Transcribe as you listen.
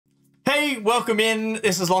Hey, welcome in.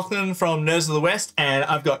 This is Lachlan from Nerds of the West, and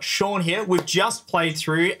I've got Sean here. We've just played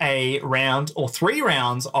through a round or 3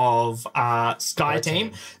 rounds of Sky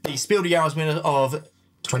Team, the Spiel Des Jahres winner of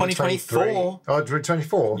 2024. Oh,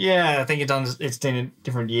 2024? Yeah, I think it's done in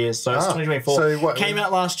different years. So it's 2024. So what, came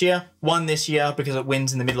out last year, won this year because it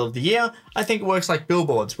wins in the middle of the year. I think it works like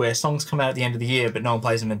billboards where songs come out at the end of the year, but no one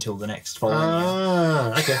plays them until the next following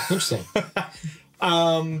year. Okay, interesting.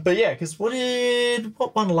 But yeah, because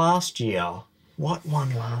what won last year? What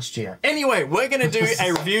won last year? Anyway, we're going to do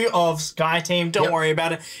a review of Sky Team. Don't worry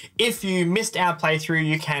about it. If you missed our playthrough,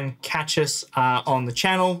 you can catch us on the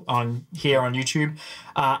channel here on YouTube.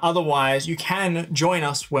 Otherwise, you can join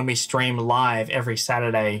us when we stream live every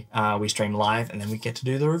Saturday. We stream live, and then we get to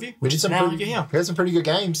do the review. We had some pretty good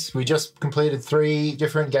games. We just completed 3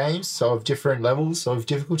 different games of different levels of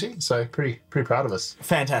difficulty. So pretty proud of us.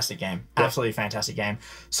 Fantastic game. Yep. Absolutely fantastic game.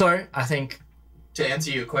 So I think to answer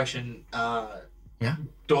your question,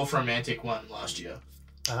 Dwarf Romantic won last year.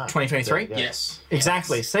 2023? Yeah. Yes.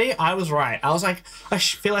 Exactly. Yes. See, I was right. I was like, I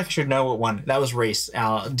feel like I should know what won. That was Reese,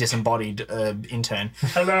 our disembodied intern.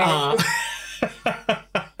 Hello.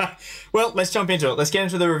 Well, let's jump into it. Let's get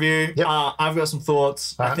into the review. Yep. I've got some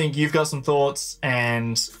thoughts. I think you've got some thoughts,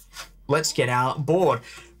 and let's get our board.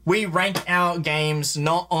 We rank our games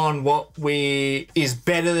not on what is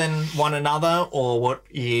better than one another or what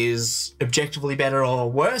is objectively better or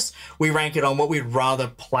worse. We rank it on what we'd rather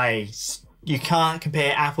play. You can't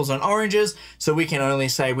compare apples and oranges, so we can only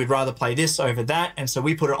say we'd rather play this over that, and so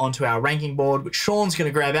we put it onto our ranking board, which Sean's going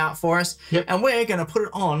to grab out for us, and we're going to put it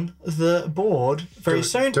on the board very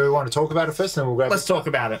soon. Do we want to talk about it first, and then we'll grab Let's talk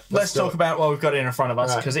about it. Let's talk about what we've got in front of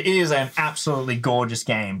us, because it is an absolutely gorgeous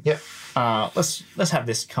game. Yep. Let's have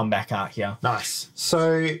this come back out here. Nice.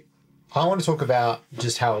 So I want to talk about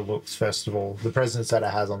just how it looks, first of all, the presence that it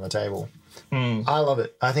has on the table. I love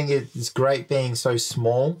it. I think it's great being so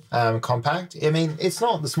small, compact. I mean, it's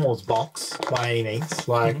not the smallest box by any means,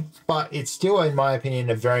 but it's still, in my opinion,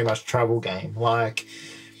 a very much travel game. Like,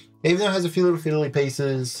 even though it has a few little fiddly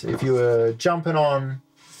pieces, if you were jumping on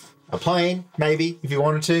a plane, maybe, if you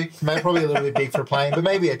wanted to, probably a little bit big for a plane, but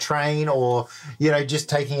maybe a train or, just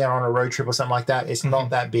taking it on a road trip or something like that, it's not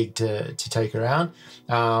that big to take around.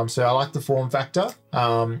 So I like the form factor,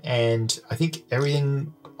 and I think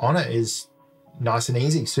everything on it is nice and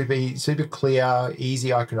easy, super clear,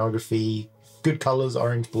 easy iconography, good colors,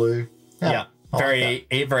 orange, blue. Yeah. Very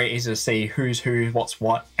easy to see who's who, what's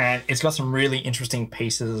what, and it's got some really interesting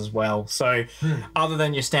pieces as well. So other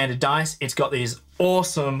than your standard dice, it's got these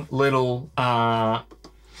awesome little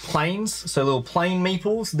planes, so little plane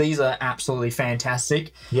meeples. These are absolutely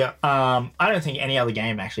fantastic. Yeah. I don't think any other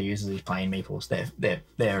game actually uses these plane meeples.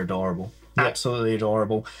 They're adorable. Absolutely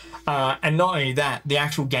adorable. And not only that, the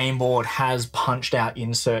actual game board has punched out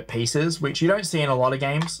insert pieces, which you don't see in a lot of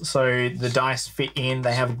games. So the dice fit in,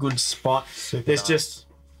 they have a good spot. There's just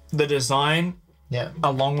the design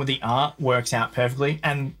along with the art works out perfectly.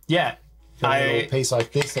 And a little piece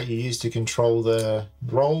like this that you use to control the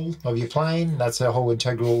roll of your plane. That's a whole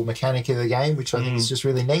integral mechanic of the game, which I think is just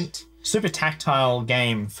really neat. Super tactile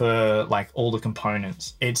game for like all the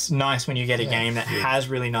components. It's nice when you get a game that has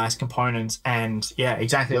really nice components and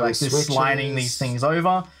exactly like this sliding these things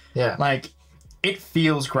over. Yeah. Like it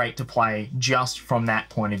feels great to play just from that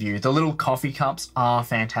point of view. The little coffee cups are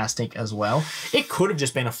fantastic as well. It could have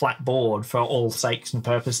just been a flat board for all sakes and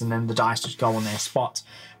purpose and then the dice just go on their spots.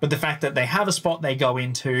 But the fact that they have a spot they go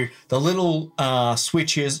into, the little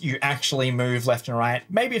switches you actually move left and right.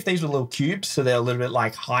 Maybe if these were little cubes, so they're a little bit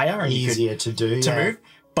like higher. And easier to move.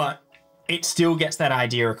 But it still gets that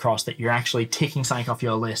idea across that you're actually ticking something off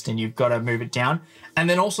your list and you've got to move it down. And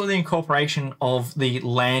then also the incorporation of the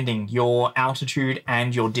landing, your altitude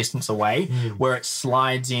and your distance away, where it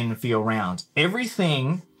slides in for your round.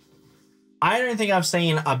 Everything, I don't think I've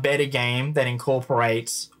seen a better game that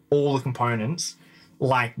incorporates all the components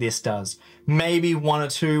like this does. Maybe 1 or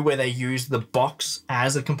 2 where they use the box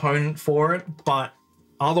as a component for it, but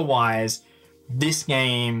otherwise, this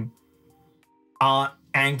game, art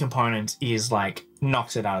and components is like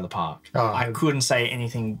knocks it out of the park. I couldn't say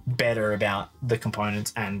anything better about the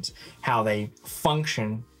components and how they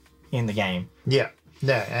function in the game. Yeah,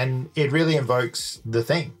 and it really invokes the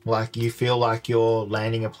thing. Like you feel like you're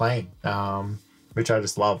landing a plane, which I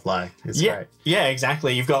just love. Like it's great. Yeah,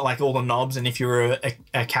 exactly. You've got like all the knobs, and if you're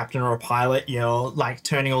a captain or a pilot, you're like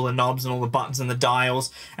turning all the knobs and all the buttons and the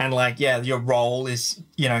dials, and like your role is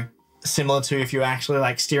similar to if you're actually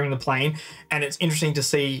like steering the plane. And it's interesting to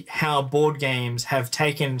see how board games have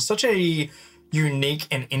taken such a unique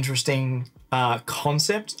and interesting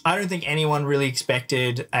concept. I don't think anyone really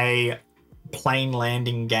expected a plane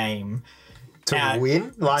landing game. To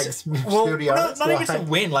win? Like, well, Spiel Des Jahres? not even to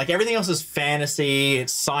win. Like, everything else is fantasy,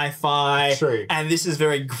 it's sci-fi. True. And this is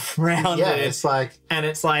very grounded. Yeah, it's like... And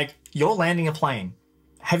it's like, you're landing a plane.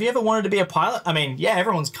 Have you ever wanted to be a pilot? I mean, yeah,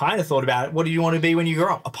 everyone's kind of thought about it. What do you want to be when you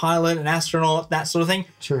grow up? A pilot, an astronaut, that sort of thing?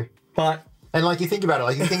 True. But... And like you think about it,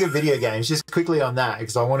 like you think of video games, just quickly on that,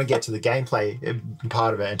 because I want to get to the gameplay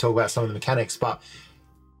part of it and talk about some of the mechanics, but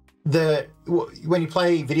when you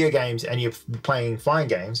play video games and you're playing flying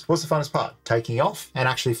games, what's the funnest part? Taking off and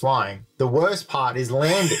actually flying. The worst part is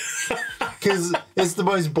landing, because it's the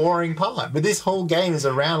most boring part. But this whole game is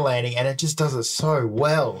around landing, and it just does it so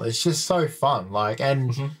well. It's just so fun. Like,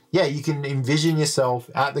 and yeah, you can envision yourself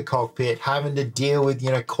at the cockpit having to deal with,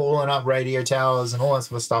 you know, calling up radio towers and all that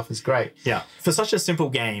sort of stuff. Is great. Yeah, for such a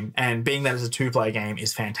simple game, and being that it's a 2-player game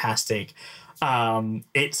is fantastic.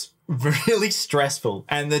 It's really stressful,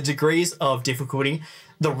 and the degrees of difficulty,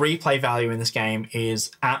 the replay value in this game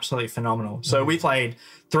is absolutely phenomenal. So we played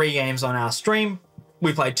 3 games on our stream.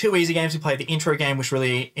 We played 2 easy games. We played the intro game, which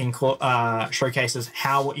really showcases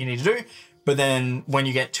what you need to do. But then when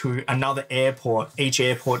you get to another airport, each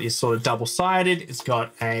airport is sort of double-sided. It's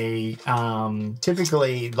got a...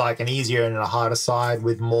 typically like an easier and a harder side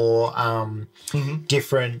with more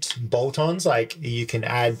different bolt-ons. Like you can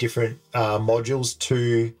add different modules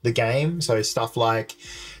to the game. So stuff like,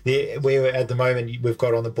 at the moment, we've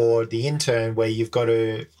got on the board the intern, where you've got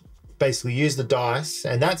to basically use the dice,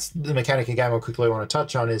 and that's the mechanic of game I quickly want to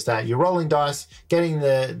touch on, is that you're rolling dice, getting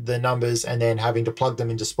the numbers, and then having to plug them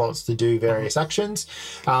into spots to do various actions.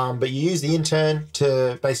 But you use the intern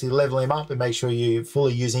to basically level him up and make sure you're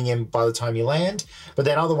fully using him by the time you land. But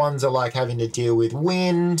then other ones are like having to deal with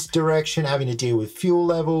wind direction, having to deal with fuel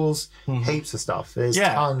levels, heaps of stuff. There's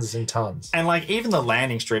tons and tons. And like even the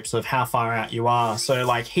landing strips of how far out you are. So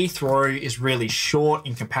like Heathrow is really short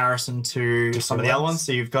in comparison to some of the other ones.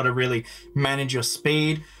 So you've got to really manage your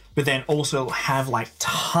speed, but then also have like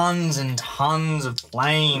tons and tons of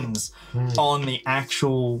planes on the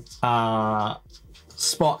actual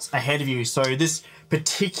spots ahead of you. So this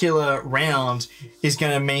particular round is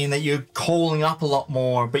going to mean that you're calling up a lot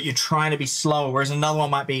more, but you're trying to be slower, whereas another one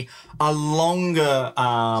might be a longer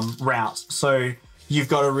route. So you've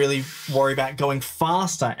got to really worry about going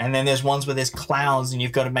faster. And then there's ones where there's clouds and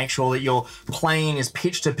you've got to make sure that your plane is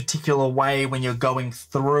pitched a particular way when you're going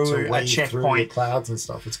through a checkpoint. Through the clouds and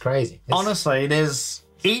stuff. It's crazy. Honestly,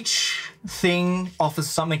 each thing offers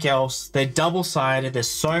something else. They're double-sided. There's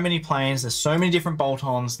so many planes. There's so many different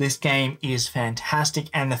bolt-ons. This game is fantastic.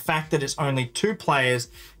 And the fact that it's only 2 players,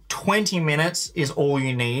 20 minutes is all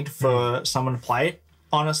you need for someone to play it.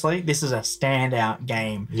 Honestly, this is a standout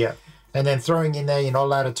game. Yeah. And then throwing in there, you're not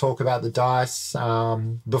allowed to talk about the dice.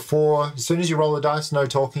 As soon as you roll the dice, no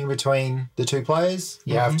talking between the 2 players.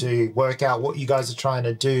 You have to work out what you guys are trying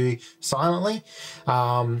to do silently.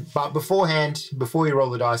 But beforehand, before you roll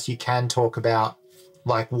the dice, you can talk about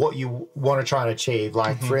like what you want to try and achieve.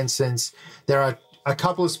 Like for instance, there are a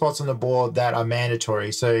couple of spots on the board that are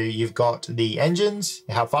mandatory. So you've got the engines,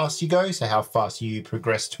 how fast you go, so how fast you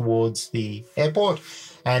progress towards the airport.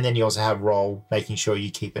 And then you also have roll, making sure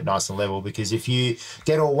you keep it nice and level, because if you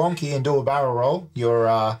get all wonky and do a barrel roll,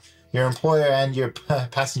 your employer and your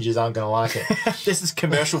passengers aren't going to like it. This is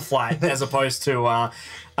commercial flight as opposed to a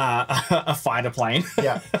fighter plane.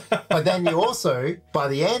 Yeah. But then you also, by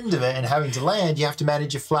the end of it and having to land, you have to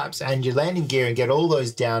manage your flaps and your landing gear and get all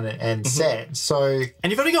those down and set. So... And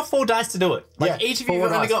you've only got 4 dice to do it. Like each of you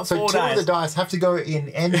have only got 4 dice. So 2 of the dice have to go in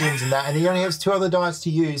engines and that, and then you only have 2 other dice to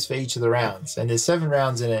use for each of the rounds. And there's 7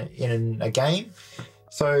 rounds in a game.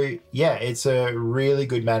 So yeah, it's a really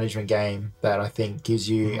good management game that I think gives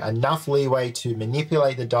you enough leeway to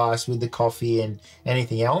manipulate the dice with the coffee and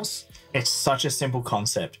anything else. It's such a simple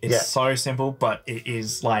concept. It's so simple, but it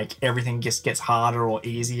is like everything just gets harder or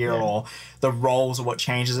easier, or the rolls are what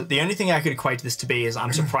changes it. The only thing I could equate this to be is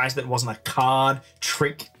I'm surprised that it wasn't a card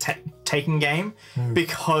trick taking game,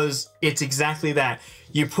 because it's exactly that.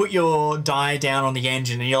 You put your die down on the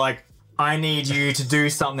engine and you're like, I need you to do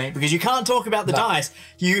something, because you can't talk about the dice.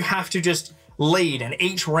 You have to just lead, and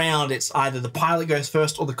each round it's either the pilot goes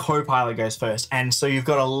first or the co-pilot goes first, and so you've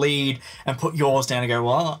got to lead and put yours down and go,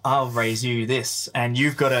 well, I'll raise you this, and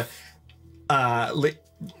you've got to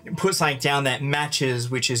put something down that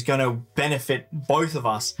matches, which is going to benefit both of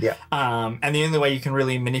us. And the only way you can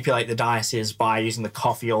really manipulate the dice is by using the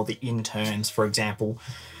coffee or the interns, for example.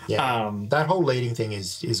 Yeah, that whole leading thing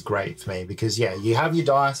is great for me because, yeah, you have your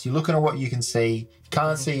dice, you're looking at what you can see,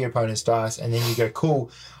 can't see your opponent's dice, and then you go,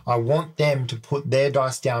 cool, I want them to put their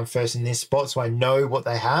dice down first in this spot so I know what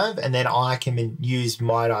they have, and then I can use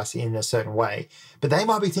my dice in a certain way. But they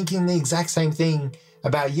might be thinking the exact same thing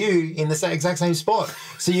about you in the exact same spot.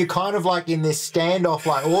 So you're kind of like in this standoff,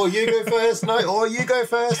 like, oh, you go first, no, or you go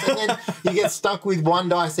first. And then you get stuck with one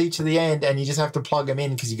dice each to the end and you just have to plug them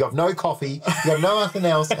in because you got no coffee, you got no nothing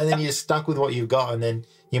else, and then you're stuck with what you've got. And then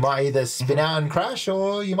you might either spin out and crash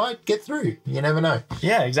or you might get through. You never know.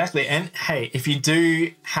 Yeah, exactly. And hey, if you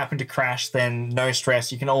do happen to crash, then no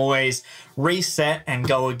stress. You can always reset and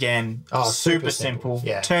go again. Oh, super simple.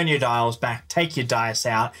 Yeah. Turn your dials back, take your dice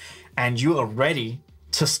out, and you are ready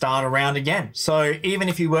to start a round again. So even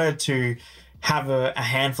if you were to have a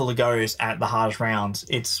handful of goes at the hardest rounds,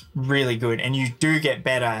 it's really good. And you do get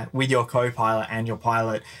better with your co-pilot and your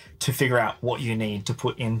pilot to figure out what you need to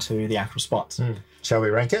put into the actual spots. Shall we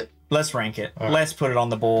rank it? Let's rank it. Right. Let's put it on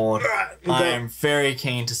the board. Right, I am very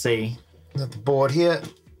keen to see. Got the board here.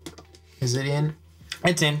 Is it in?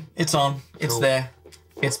 It's in. It's on. Cool. It's there.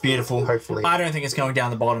 It's beautiful. Hopefully. I don't think it's going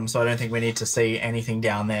down the bottom, so I don't think we need to see anything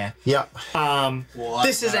down there. Yeah.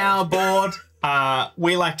 This is our board.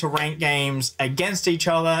 We like to rank games against each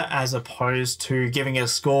other as opposed to giving it a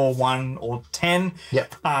score 1 or 10.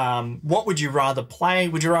 Yep. What would you rather play?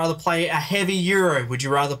 Would you rather play a heavy Euro? Would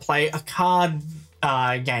you rather play a card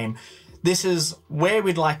game? This is where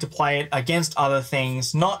we'd like to play it against other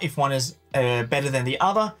things, not if one is better than the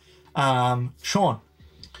other. Sean,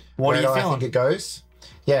 what are you feeling? I think it goes?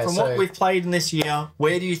 Yeah, From what we've played in this year,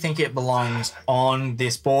 where do you think it belongs on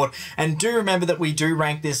this board? And do remember that we do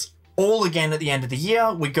rank this all again at the end of the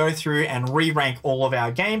year. We go through and re-rank all of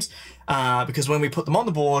our games because when we put them on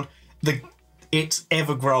the board, it's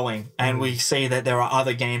ever growing, and we see that there are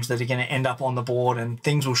other games that are going to end up on the board, and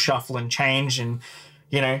things will shuffle and change. And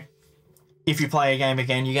you know, if you play a game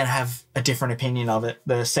again, you're going to have a different opinion of it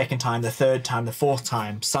the second time, the third time, the fourth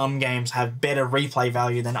time. Some games have better replay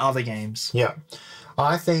value than other games. Yeah.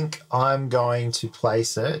 I think I'm going to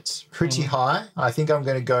place it pretty high. I think I'm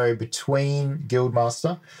going to go between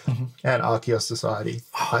Guildmaster and Archaeos Society.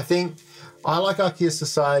 I think I like Archaeos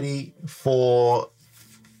Society for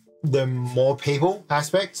the more people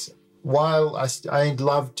aspects. While I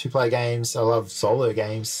love to play games, I love solo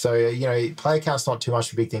games. So, you know, player count's not too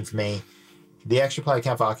much of a big thing for me. The extra player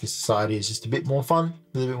count for Archaeos Society is just a bit more fun,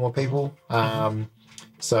 a little bit more people. But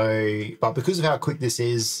because of how quick this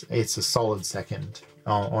is, it's a solid second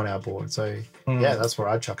on our board. So, yeah, that's where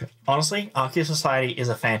I'd chuck it. Honestly, Archaeos Society is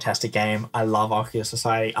a fantastic game. I love Archaeos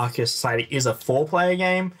Society. Archaeos Society is a 4-player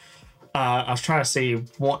game. I was trying to see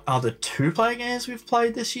what other 2-player games we've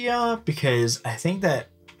played this year, because I think that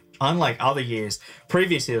unlike other years,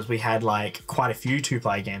 previous years, we had like quite a few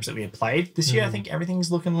 2-player games that we had played. This year, I think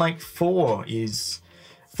everything's looking like 4 is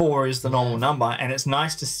the normal number, and it's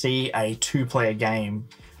nice to see a 2-player game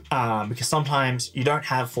because sometimes you don't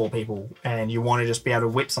have 4 people and you want to just be able to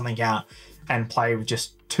whip something out and play with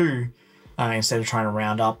just 2 instead of trying to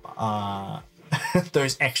round up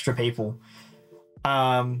those extra people.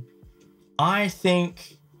 I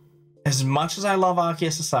think as much as I love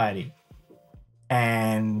Archaeos Society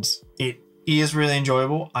and it is really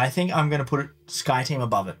enjoyable, I think I'm going to put Sky Team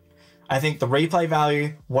above it. I think the replay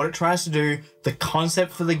value, what it tries to do, the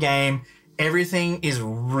concept for the game, everything is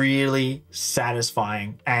really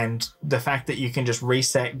satisfying. And the fact that you can just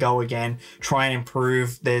reset, go again, try and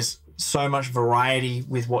improve, there's so much variety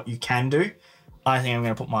with what you can do. I think I'm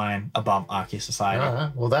going to put mine above Archaeos Society. All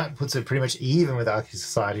right. Well, that puts it pretty much even with Archaeos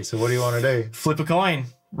Society. So what do you want to do? Flip a coin.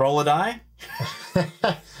 Roll a die. We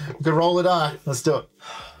could roll a die. Let's do it.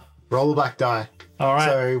 Roll a black die. All right.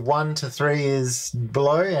 So 1 to 3 is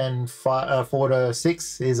below and 4 to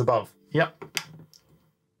 6 is above. Yep.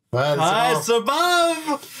 Well, it's above.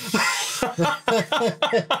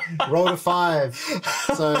 Roll to 5.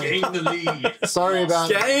 So Gain the lead. sorry about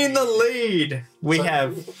Gain the lead. We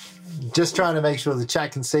have... Just trying to make sure the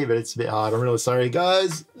chat can see, but it's a bit hard. I'm really sorry,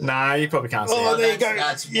 guys. Nah, you probably can't see Oh, it. there you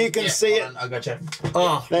go. You can see it. I got you.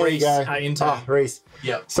 Oh, There Reese, you go. our intern. Reese.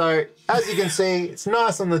 Yep. So as you can see, it's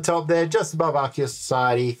nice on the top there, just above Archaeos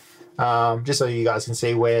Society, just so you guys can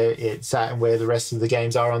see where it's at and where the rest of the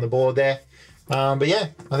games are on the board there. But yeah,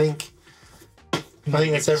 I think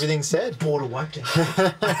that's everything said. Border wiped out.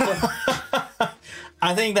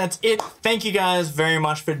 I think that's it. Thank you guys very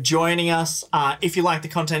much for joining us. If you like the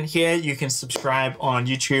content here, you can subscribe on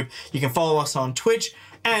YouTube. You can follow us on Twitch.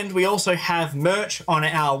 And we also have merch on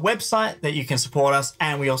our website that you can support us.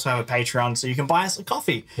 And we also have a Patreon, so you can buy us a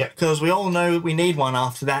coffee. Yep. Because we all know we need one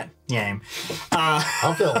after that game.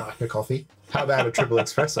 I'm feeling like a coffee. How about a triple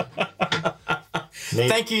espresso?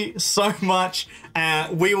 Thank you so much.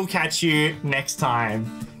 We will catch you next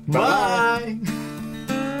time. Bye.